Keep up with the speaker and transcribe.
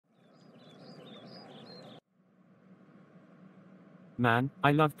Man,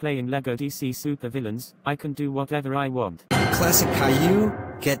 I love playing Lego DC supervillains. I can do whatever I want. Classic Caillou,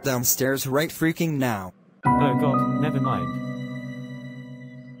 get downstairs right freaking now. Oh god, never mind.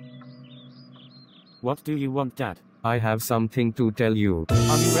 What do you want, Dad? I have something to tell you.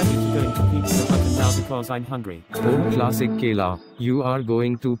 Are you ready to go into Pizza Hut now because I'm hungry? Oh classic Kayla, you are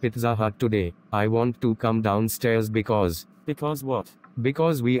going to Pizza Hut today. I want to come downstairs because... Because what?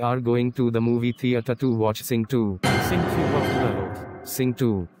 Because we are going to the movie theater to watch Sing 2. Sing 2 what world? Sing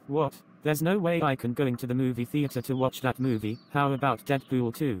 2. What? There's no way I can go into the movie theater to watch that movie. How about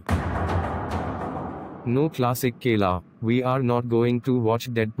Deadpool 2? No classic Kayla, we are not going to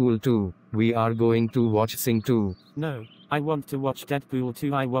watch Deadpool 2. We are going to watch Sing 2. No, I want to watch Deadpool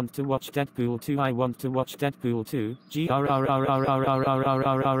 2. I want to watch Deadpool 2. I want to watch Deadpool 2.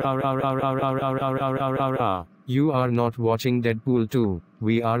 You are not watching Deadpool 2.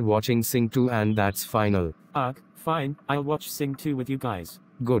 We are watching Sing 2 and that's final. Ugh, fine, I'll watch Sing 2 with you guys.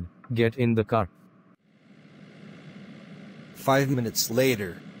 Good, get in the car. 5 minutes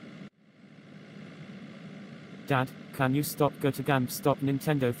later. Dad, can you stop Stop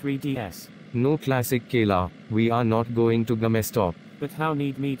Nintendo 3DS? No classic Kayla, we are not going to GameStop. But how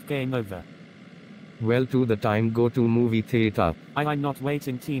need meet game over? Well to the time go to movie theater. I'm not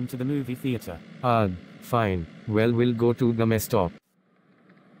waiting team to the movie theater. Fine, well we'll go to GameStop.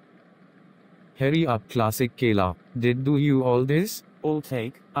 Hurry up classic Kayla, did do you all this? All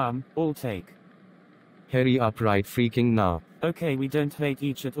take. Hurry up right freaking now. Okay, we don't hate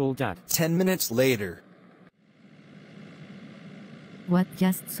each at all, Dad. 10 minutes later. What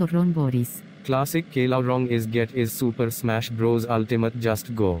just so wrong, Boris? Classic Kayla wrong is get is Super Smash Bros Ultimate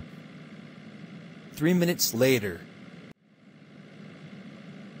just go. 3 minutes later.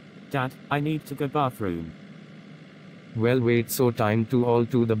 Dad, I need to go bathroom. Well wait so time to all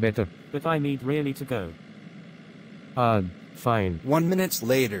to the better. But I need really to go. Fine. 1 minute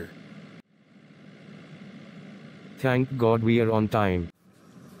later. Thank God we are on time.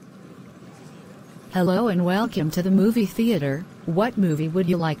 Hello and welcome to the movie theater. What movie would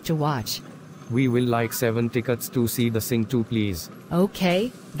you like to watch? We will like 7 tickets to see the Sing 2 please.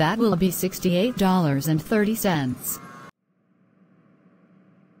 Okay, that will be $68.30.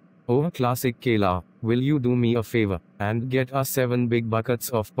 Oh classic Kayla, will you do me a favor, and get us 7 big buckets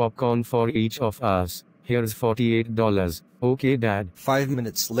of popcorn for each of us? Here's $48. Okay Dad. 5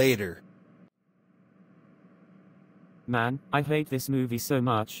 minutes later. Man, I hate this movie so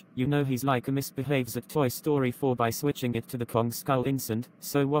much. You know he's like a Misbehaves at Toy Story 4 by switching it to the Kong Skull instant,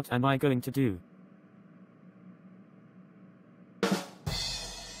 so what am I going to do?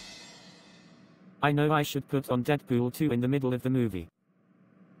 I know I should put on Deadpool 2 in the middle of the movie.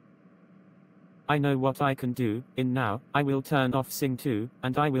 I know what I can do. In now, I will turn off Sing 2,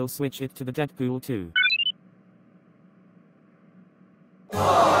 and I will switch it to the Deadpool 2.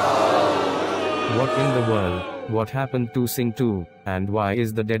 What in the world? What happened to Sing 2, and why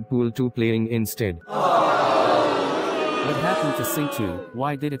is the Deadpool 2 playing instead? What happened to Sing 2?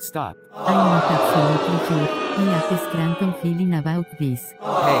 Why did it stop? I'm not absolutely sure. I have a strong feeling about this.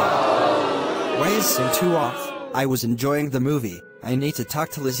 Hey. Why is Sing 2 off? I was enjoying the movie. I need to talk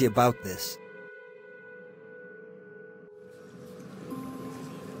to Lizzie about this.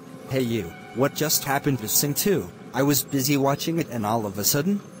 Hey you, what just happened to Sing 2? I was busy watching it and all of a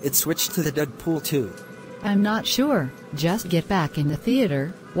sudden, it switched to the Deadpool 2. I'm not sure. Just get back in the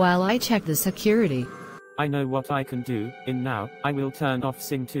theater while I check the security. I know what I can do. In now, I will turn off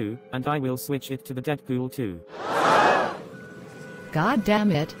Sing 2, and I will switch it to the Deadpool 2. God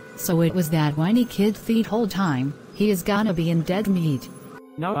damn it, so it was that whiny kid the whole time. He is gonna be in dead meat.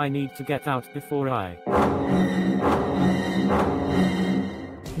 Now I need to get out before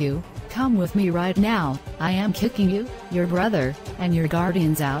You, come with me right now. I am kicking you, your brother, and your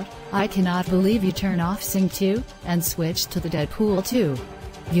guardians out. I cannot believe you turn off Sing 2, and switch to the Deadpool 2.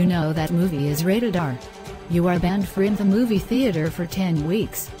 You know that movie is rated R. You are banned from the movie theater for 10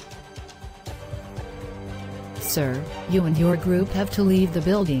 weeks. Sir, you and your group have to leave the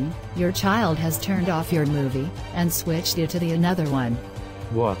building. Your child has turned off your movie, and switched it to the another one.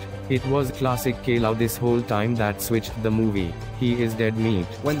 What? It was classic Kayla this whole time that switched the movie. He is dead meat.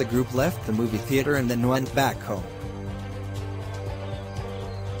 When the group left the movie theater and then went back home.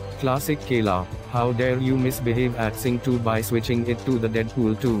 Classic Kayla, how dare you misbehave at Sing 2 by switching it to the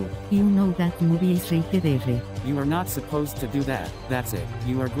Deadpool 2? You know that movie is rated R. You are not supposed to do that. That's it.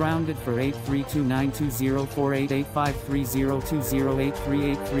 You are grounded for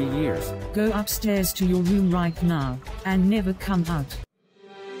 83292048853020838 years. Go upstairs to your room right now, and never come out.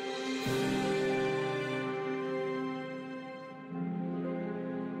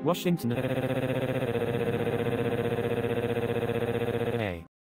 Washington.